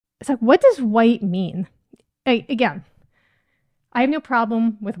it's like, what does white mean? Again, I have no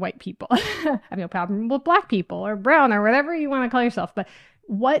problem with white people. I have no problem with black people or brown or whatever you want to call yourself. But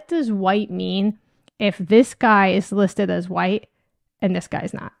what does white mean if this guy is listed as white and this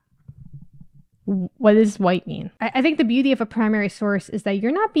guy's not? What does white mean? I think the beauty of a primary source is that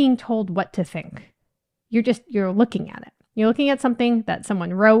you're not being told what to think. You're looking at it. You're looking at something that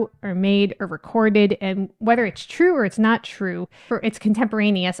someone wrote or made or recorded, and whether it's true or it's not true, or it's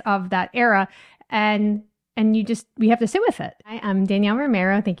contemporaneous of that era, and we have to sit with it. Hi, I'm Danielle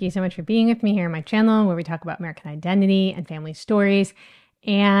Romero. Thank you so much for being with me here on my channel where we talk about American identity and family stories.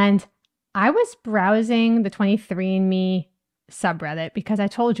 And I was browsing the 23andMe subreddit because I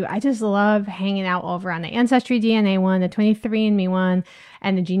told you I just love hanging out over on the Ancestry DNA one, the 23andMe one,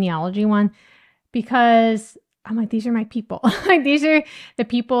 and the genealogy one, because I'm like, these are my people. Like, these are the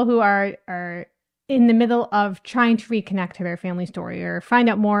people who are in the middle of trying to reconnect to their family story or find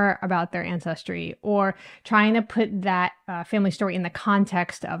out more about their ancestry or trying to put that family story in the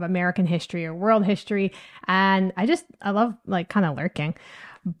context of American history or world history. And I love like kind of lurking.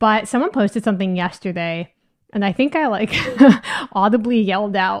 But someone posted something yesterday and I think I like audibly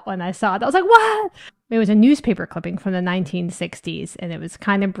yelled out when I saw it. I was like, what? It was a newspaper clipping from the 1960s and it was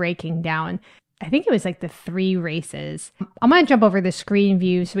kind of breaking down, I think it was like the 3 races. I'm going to jump over the screen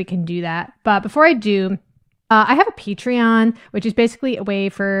view so we can do that. But before I do, I have a Patreon, which is basically a way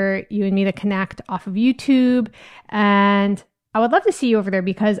for you and me to connect off of YouTube. And I would love to see you over there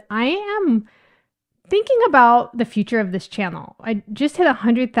because I am thinking about the future of this channel. I just hit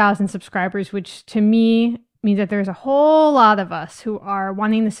 100,000 subscribers, which to me means that there's a whole lot of us who are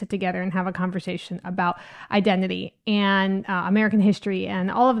wanting to sit together and have a conversation about identity and American history and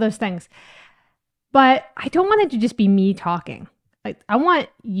all of those things. But I don't want it to just be me talking. Like, I want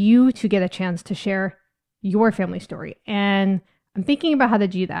you to get a chance to share your family story. And I'm thinking about how to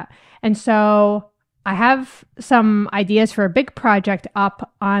do that. And so I have some ideas for a big project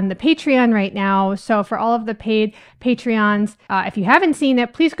up on the Patreon right now. So for all of the paid Patreons, if you haven't seen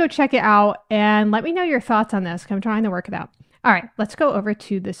it, please go check it out and let me know your thoughts on this. I'm trying to work it out. All right, let's go over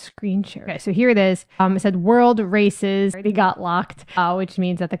to the screen share. Okay, so here it is. It said world races already got locked, which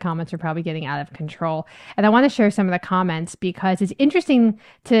means that the comments are probably getting out of control. And I want to share some of the comments because it's interesting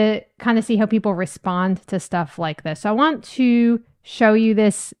to kind of see how people respond to stuff like this. So I want to show you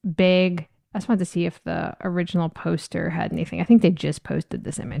this big. I just wanted to see if the original poster had anything. I think they just posted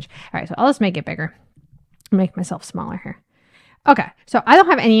this image. All right, so I'll just make it bigger. Make myself smaller here. Okay, so I don't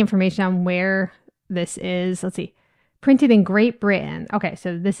have any information on where this is. Let's see. Printed in Great Britain. Okay,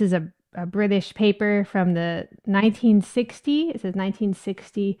 so this is a British paper from the 1960. It says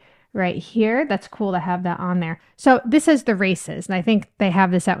 1960 right here. That's cool to have that on there. So this is the races, and I think they have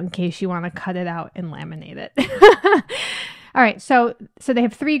this out in case you want to cut it out and laminate it. All right, so they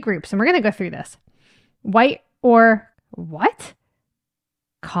have 3 groups, and we're going to go through this. White or what?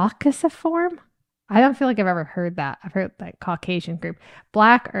 Caucasiform? I don't feel like I've ever heard that. I've heard like Caucasian group.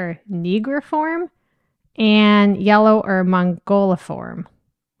 Black or Negroform? And yellow or Mongoliform,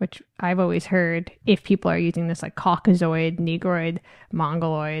 which I've always heard if people are using this like Caucasoid, Negroid,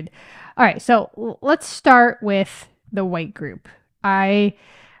 Mongoloid. All right, so let's start with the white group. I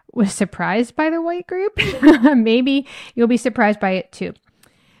was surprised by the white group. Maybe you'll be surprised by it too.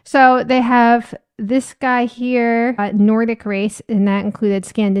 So they have this guy here, Nordic race, and that included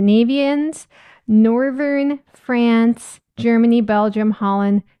Scandinavians, Northern France, Germany, Belgium,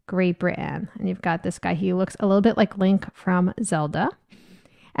 Holland, Great Britain. And you've got this guy. He looks a little bit like Link from Zelda.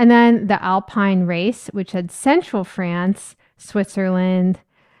 And then the Alpine race, which had Central France, Switzerland,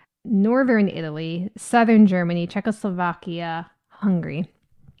 Northern Italy, Southern Germany, Czechoslovakia, Hungary.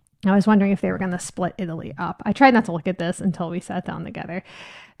 I was wondering if they were going to split Italy up. I tried not to look at this until we sat down together.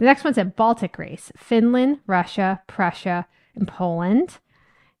 The next one said Baltic race, Finland, Russia, Prussia, and Poland.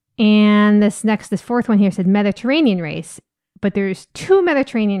 And this 4th one here said Mediterranean race. But there's 2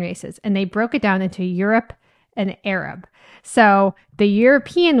 Mediterranean races, and they broke it down into Europe and Arab. So the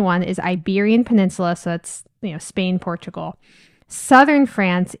European one is Iberian Peninsula, so that's Spain, Portugal, Southern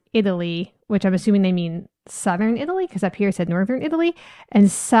France, Italy, which I'm assuming they mean Southern Italy, because up here it said Northern Italy, and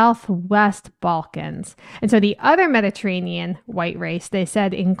Southwest Balkans. And so the other Mediterranean white race, they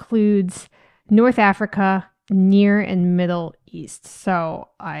said, includes North Africa, Near and Middle East. So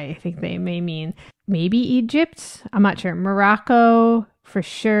I think they may mean maybe Egypt. I'm not sure. Morocco for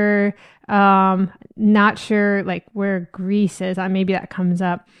sure. Not sure like where Greece is. Maybe that comes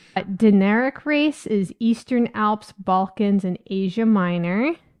up. Dinaric race is Eastern Alps, Balkans, and Asia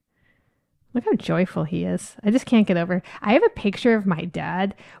Minor. Look how joyful he is. I just can't get over. I have a picture of my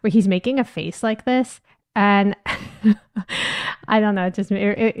dad where he's making a face like this. And I don't know,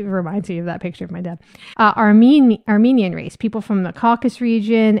 it reminds me of that picture of my dad. Armenian race, people from the Caucasus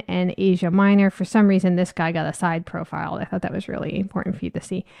region and Asia Minor. For some reason, this guy got a side profile. I thought that was really important for you to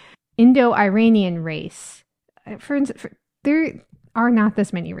see. Indo-Iranian race. There are not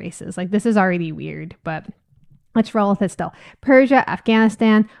this many races. Like, this is already weird, but let's roll with it still. Persia,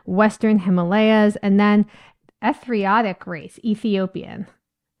 Afghanistan, Western Himalayas, and then Ethiopic race, Ethiopian.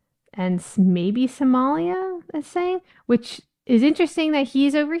 And maybe Somalia, that's saying, which is interesting that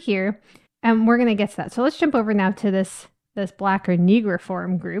he's over here. And we're going to get to that. So let's jump over now to this Black or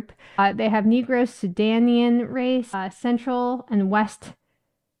Negroform group. They have Negro Sudanian race, Central and West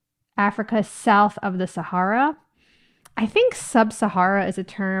Africa, south of the Sahara. I think sub-Sahara is a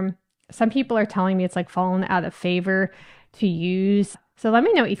term. Some people are telling me it's like fallen out of favor to use. So let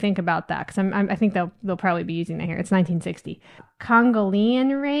me know what you think about that, because I think they'll probably be using that here. It's 1960. Congolian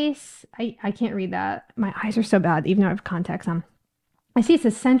race. I can't read that. My eyes are so bad, even though I have contacts on. I see it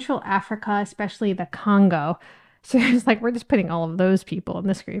says Central Africa, especially the Congo. So it's like we're just putting all of those people in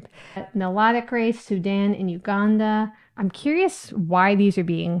this group. Nilotic race, Sudan and Uganda. I'm curious why these are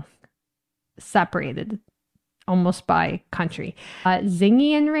being separated almost by country.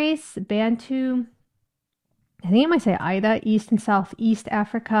 Zingian race, Bantu. I think it might say Ida, East and Southeast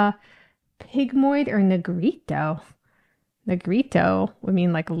Africa. Pygmoid or Negrito. Negrito would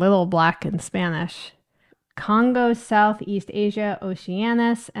mean like little black in Spanish. Congo, Southeast Asia,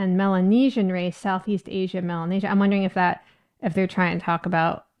 Oceanus, and Melanesian race, Southeast Asia, Melanesia. I'm wondering if they're trying to talk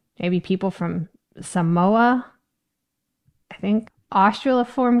about maybe people from Samoa, I think.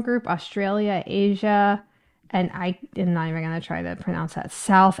 Australiform group, Australia, Asia, and I'm not even going to try to pronounce that.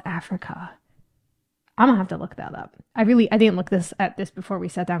 South Africa. I'm going to have to look that up. I didn't look at this before we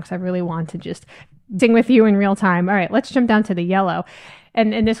sat down because I really want to just sing with you in real time. All right, let's jump down to the yellow.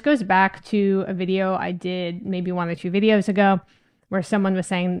 And this goes back to a video I did maybe 1 or 2 videos ago where someone was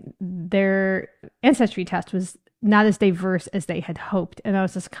saying their ancestry test was not as diverse as they had hoped. And I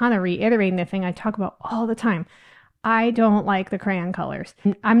was just kind of reiterating the thing I talk about all the time. I don't like the crayon colors.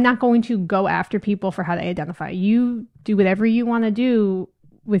 I'm not going to go after people for how they identify. You do whatever you want to do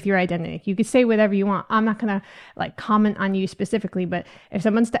with your identity. You could say whatever you want. I'm not going to like comment on you specifically, but if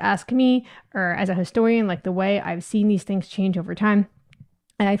someone's to ask me, or as a historian, like the way I've seen these things change over time,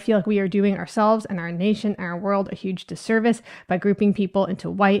 and I feel like we are doing ourselves and our nation and our world a huge disservice by grouping people into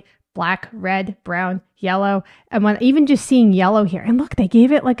white, black, red, brown, yellow. And when even just seeing yellow here, and look, they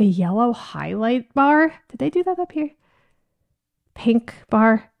gave it like a yellow highlight bar. Did they do that up here? Pink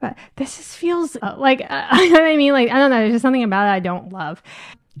bar. But this just feels like, you know what I mean? Like, I don't know. There's just something about it I don't love.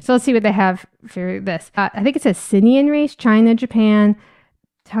 So let's see what they have for this. I think it says Sinian race, China, Japan,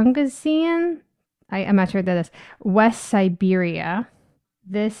 Tungasian. I'm not sure what that is. West Siberia.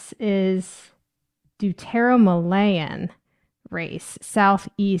 This is Deutero-Malayan race,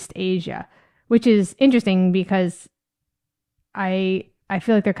 Southeast Asia, which is interesting because I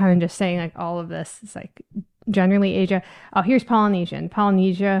feel like they're kind of just saying like all of this is like generally Asia. Oh, here's Polynesian.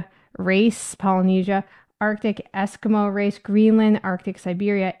 Polynesia race, Polynesia, Arctic Eskimo race, Greenland, Arctic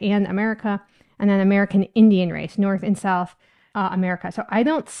Siberia, and America. And then American Indian race, North and South America. So I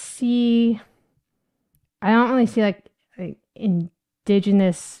don't really see like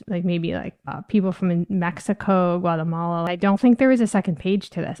indigenous, like maybe like people from Mexico, Guatemala. I don't think there is a second page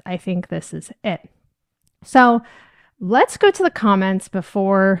to this. I think this is it. So let's go to the comments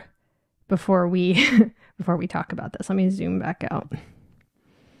before we talk about this. Let me zoom back out.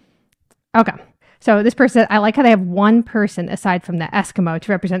 Okay. So this person, I like how they have one person aside from the Eskimo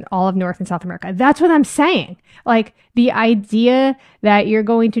to represent all of North and South America. That's what I'm saying. Like the idea that you're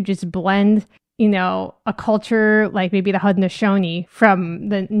going to just blend, you know, a culture like maybe the Haudenosaunee from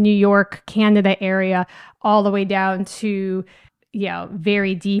the New York, Canada area all the way down to, you know,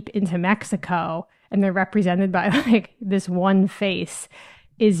 very deep into Mexico, and they're represented by like this one face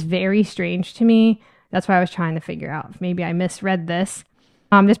is very strange to me. That's why I was trying to figure out if maybe I misread this.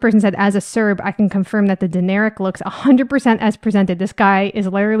 This person said, as a Serb, I can confirm that the generic looks 100% as presented. This guy is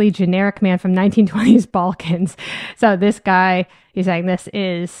literally generic man from 1920s Balkans. So this guy, he's saying this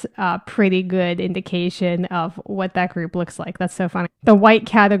is a pretty good indication of what that group looks like. That's so funny. The white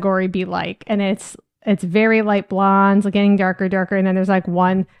category be like, and it's very light blondes, getting darker, and then there's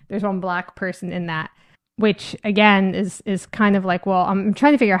one black person in that, which again is kind of like, well, I'm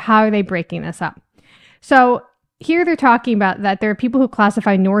trying to figure out how are they breaking this up. So here they're talking about that there are people who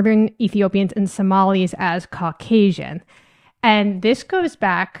classify Northern Ethiopians and Somalis as Caucasian. And this goes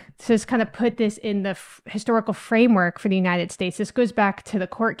back to just kind of put this in the historical framework for the United States. This goes back to the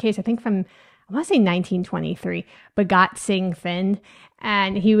court case, I think from, I I want to say 1923, Bhagat Singh Thind.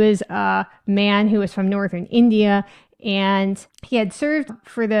 And he was a man who was from northern India, and he had served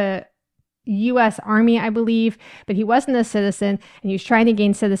for the U.S. Army, I believe, but he wasn't a citizen, and he was trying to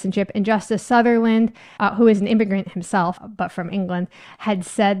gain citizenship. And Justice Sutherland, who is an immigrant himself, but from England, had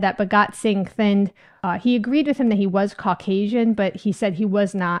said that Bhagat Singh Thind, he agreed with him that he was Caucasian, but he said he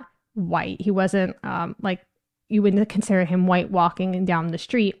was not white. He wasn't like, you wouldn't consider him white walking down the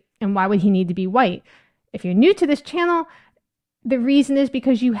street. And why would he need to be white? If you're new to this channel, the reason is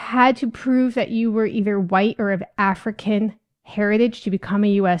because you had to prove that you were either white or of African heritage to become a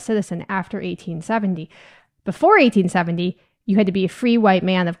U.S. citizen after 1870. Before 1870, you had to be a free white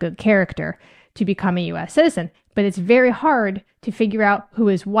man of good character to become a U.S. citizen. But it's very hard to figure out who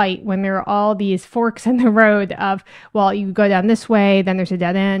is white when there are all these forks in the road of, well, you go down this way, then there's a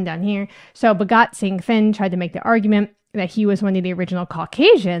dead end down here. So Bhagat Singh Thind tried to make the argument that he was one of the original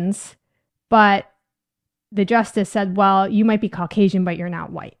Caucasians, but the justice said, well, you might be Caucasian, but you're not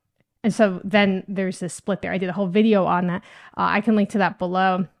white. And so then there's this split there. I did a whole video on that. I can link to that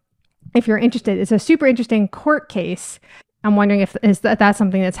below if you're interested. It's a super interesting court case. I'm wondering if that's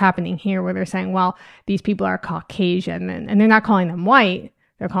something that's happening here, where they're saying, well, these people are Caucasian, and they're not calling them white.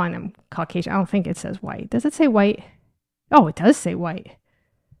 They're calling them Caucasian. I don't think it says white. Does it say white? Oh, it does say white.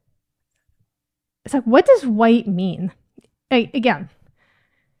 It's like, what does white mean? Again,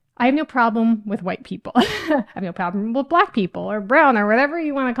 I have no problem with white people. I have no problem with black people or brown or whatever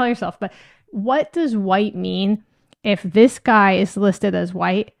you want to call yourself. But what does white mean if this guy is listed as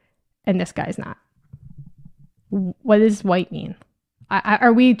white and this guy's not? What does white mean?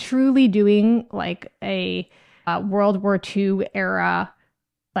 Are we truly doing like a World War II era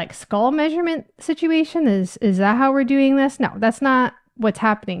like skull measurement situation? Is that how we're doing this? No, that's not what's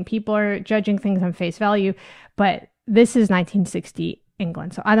happening. People are judging things on face value, but this is 1960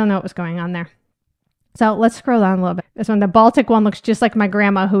 England, so I don't know what was going on there. So let's scroll down a little bit. This one, the Baltic one, looks just like my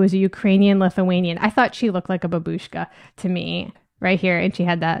grandma, who was a Ukrainian Lithuanian. I thought she looked like a babushka to me right here, and she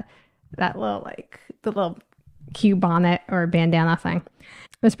had that little like the little cue bonnet or bandana thing.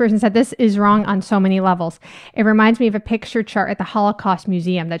 This person said, this is wrong on so many levels. It reminds me of a picture chart at the Holocaust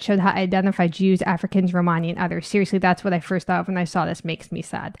Museum that showed how I identify Jews, Africans, Romani, and others. Seriously, that's what I first thought of when I saw this. Makes me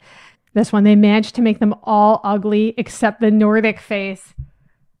sad. This one, they managed to make them all ugly except the Nordic face. I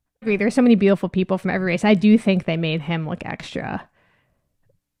agree. There's so many beautiful people from every race. I do think they made him look extra.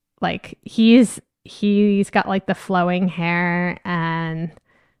 Like he's got like the flowing hair, and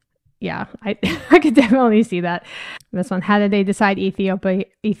yeah, I could definitely see that. This one, how did they decide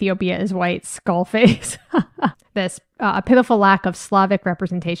Ethiopia is white? Skull face. This a pitiful lack of Slavic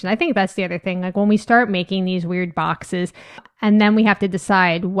representation. I think that's the other thing. Like when we start making these weird boxes, and then we have to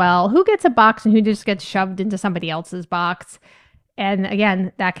decide, well, who gets a box and who just gets shoved into somebody else's box. And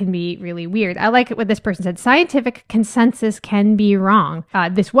again, that can be really weird. I like it what this person said. Scientific consensus can be wrong.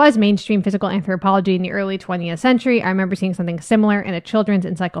 This was mainstream physical anthropology in the early 20th century. I remember seeing something similar in a children's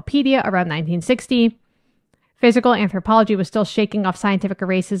encyclopedia around 1960. Physical anthropology was still shaking off scientific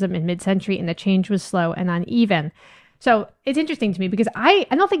racism in mid-century, and the change was slow and uneven. So it's interesting to me because I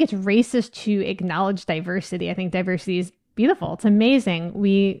don't think it's racist to acknowledge diversity. I think diversity is beautiful. It's amazing.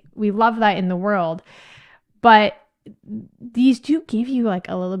 We love that in the world. But these do give you like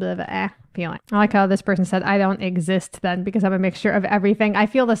a little bit of a feeling. I like how this person said, I don't exist then because I'm a mixture of everything. I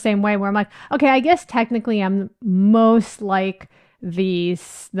feel the same way where I'm like, okay, I guess technically I'm most like the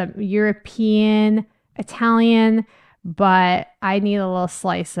European, Italian, but I need a little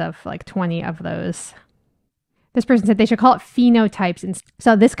slice of like 20 of those. This person said they should call it phenotypes. And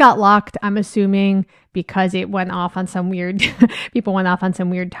so this got locked, I'm assuming, because it went off on some weird, people went off on some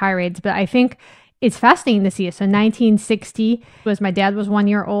weird tirades. But I think it's fascinating to see it. So 1960 my dad was 1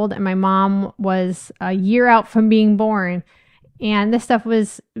 year old and my mom was a year out from being born. And this stuff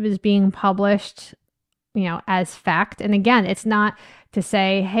was being published, as fact. And again, it's not to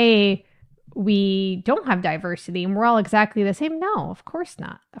say, hey, we don't have diversity and we're all exactly the same. No, of course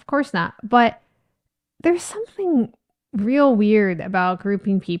not. Of course not. But there's something real weird about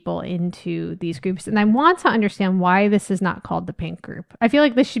grouping people into these groups. And I want to understand why this is not called the pink group. I feel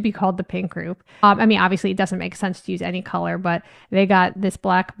like this should be called the pink group. Obviously it doesn't make sense to use any color, but they got this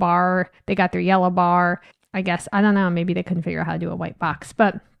black bar, they got their yellow bar. I guess, I don't know, maybe they couldn't figure out how to do a white box,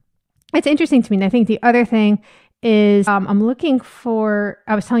 but it's interesting to me. And I think the other thing is I'm looking for,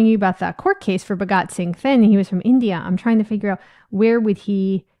 I was telling you about that court case for Bhagat Singh Thind. He was from India. I'm trying to figure out where would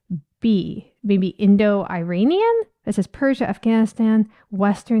he be? Maybe Indo-Iranian? This is Persia, Afghanistan,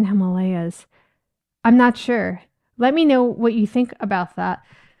 Western Himalayas. I'm not sure. Let me know what you think about that.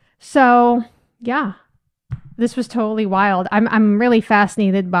 So yeah, this was totally wild. I'm really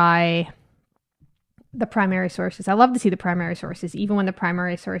fascinated by the primary sources. I love to see the primary sources, even when the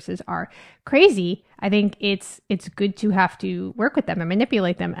primary sources are crazy. I think it's good to have to work with them and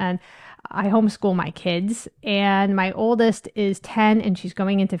manipulate them. And I homeschool my kids, and my oldest is 10 and she's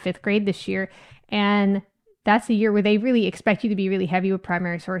going into 5th grade this year. And that's the year where they really expect you to be really heavy with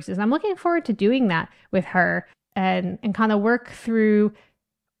primary sources. I'm looking forward to doing that with her and kind of work through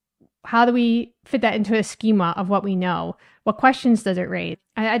how do we fit that into a schema of what we know? What questions does it raise?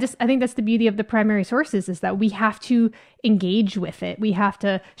 I think that's the beauty of the primary sources, is that we have to engage with it. We have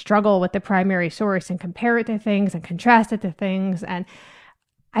to struggle with the primary source and compare it to things and contrast it to things. And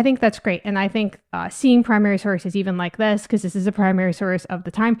I think that's great. And I think seeing primary sources even like this, because this is a primary source of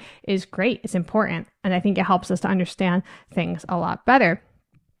the time, is great. It's important. And I think it helps us to understand things a lot better.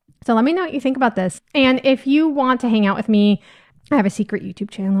 So let me know what you think about this. And if you want to hang out with me, I have a secret YouTube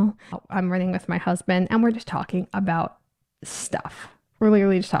channel I'm running with my husband, and we're just talking about stuff. We're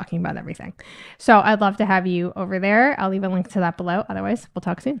literally just talking about everything. So I'd love to have you over there. I'll leave a link to that below. Otherwise, we'll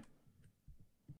talk soon.